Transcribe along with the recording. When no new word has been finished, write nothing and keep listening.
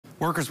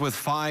Workers with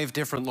 5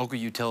 different local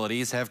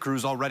utilities have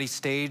crews already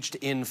staged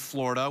in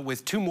Florida,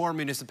 with 2 more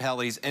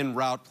municipalities en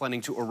route planning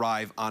to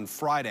arrive on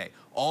Friday.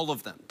 All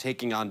of them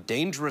taking on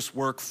dangerous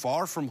work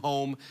far from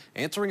home,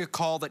 answering a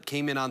call that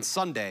came in on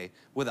Sunday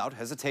without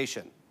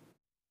hesitation.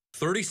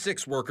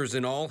 36 workers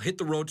in all hit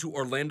the road to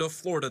Orlando,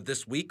 Florida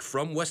this week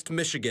from West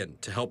Michigan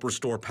to help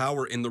restore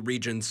power in the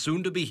region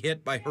soon to be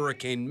hit by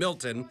Hurricane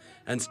Milton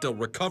and still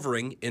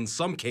recovering, in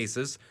some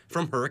cases,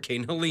 from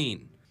Hurricane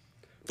Helene.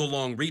 The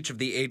long reach of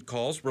the aid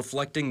calls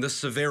reflecting the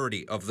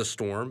severity of the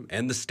storm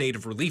and the state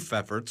of relief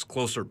efforts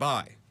closer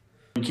by.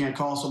 You can't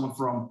call someone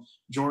from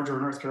Georgia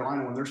or North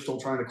Carolina when they're still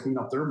trying to clean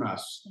up their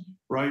mess,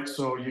 right?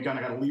 So you kind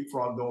of got to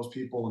leapfrog those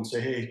people and say,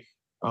 hey,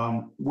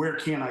 where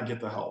can I get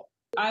the help?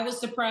 I was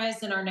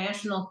surprised, and our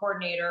national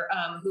coordinator,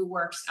 who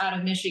works out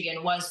of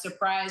Michigan, was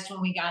surprised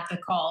when we got the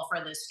call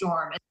for this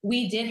storm.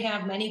 We did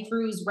have many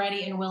crews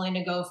ready and willing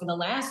to go for the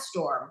last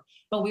storm,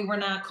 but we were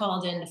not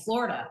called into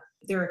Florida.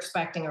 They're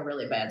expecting a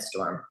really bad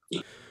storm.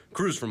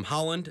 Crews from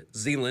Holland,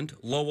 Zeeland,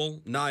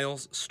 Lowell,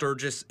 Niles,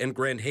 Sturgis, and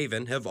Grand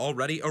Haven have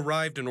already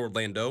arrived in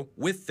Orlando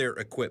with their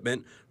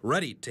equipment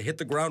ready to hit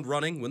the ground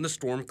running when the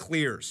storm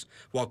clears,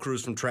 while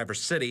crews from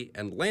Traverse City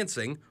and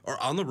Lansing are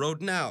on the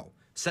road now,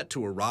 set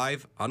to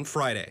arrive on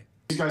Friday.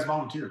 These guys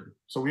volunteered.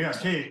 So we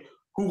asked, hey,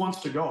 who wants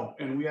to go?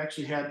 And we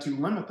actually had to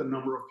limit the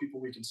number of people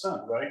we can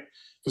send, right?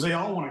 Because they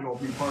all want to go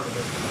be part of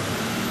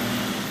it.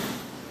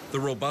 The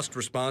robust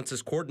response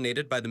is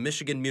coordinated by the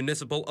Michigan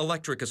Municipal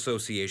Electric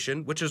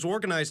Association, which has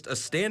organized a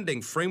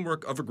standing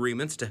framework of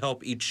agreements to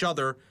help each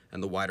other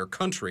and the wider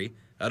country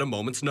at a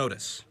moment's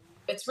notice.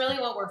 It's really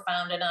what we're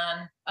founded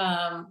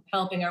on,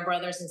 helping our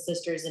brothers and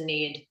sisters in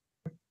need.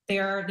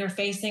 They're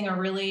facing a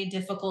really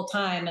difficult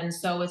time, and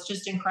so it's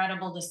just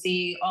incredible to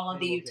see all of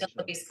the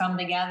utilities come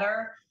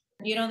together.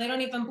 You know, they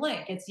don't even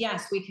blink. It's,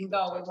 yes, we can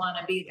go. We want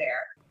to be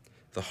there.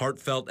 The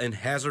heartfelt and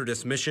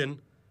hazardous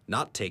mission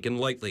not taken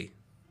lightly.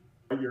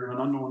 You're in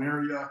an unknown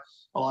area.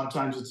 A lot of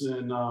times it's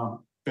in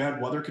bad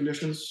weather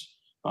conditions,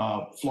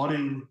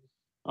 flooding.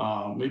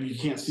 Maybe you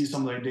can't see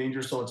some of the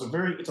danger. So it's a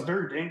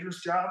very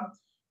dangerous job,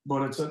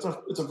 but it's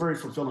a very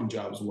fulfilling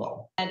job as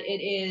well. And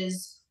it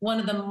is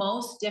one of the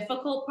most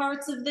difficult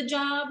parts of the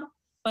job,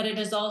 but it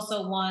is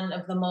also one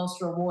of the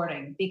most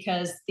rewarding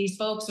because these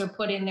folks are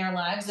putting their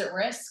lives at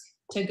risk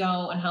to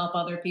go and help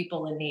other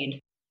people in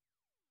need.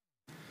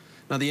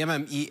 Now, the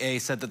MMEA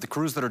said that the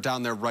crews that are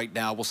down there right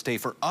now will stay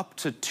for up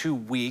to 2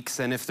 weeks,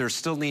 and if there's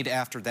still need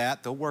after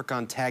that, they'll work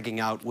on tagging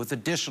out with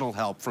additional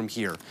help from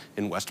here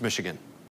in West Michigan.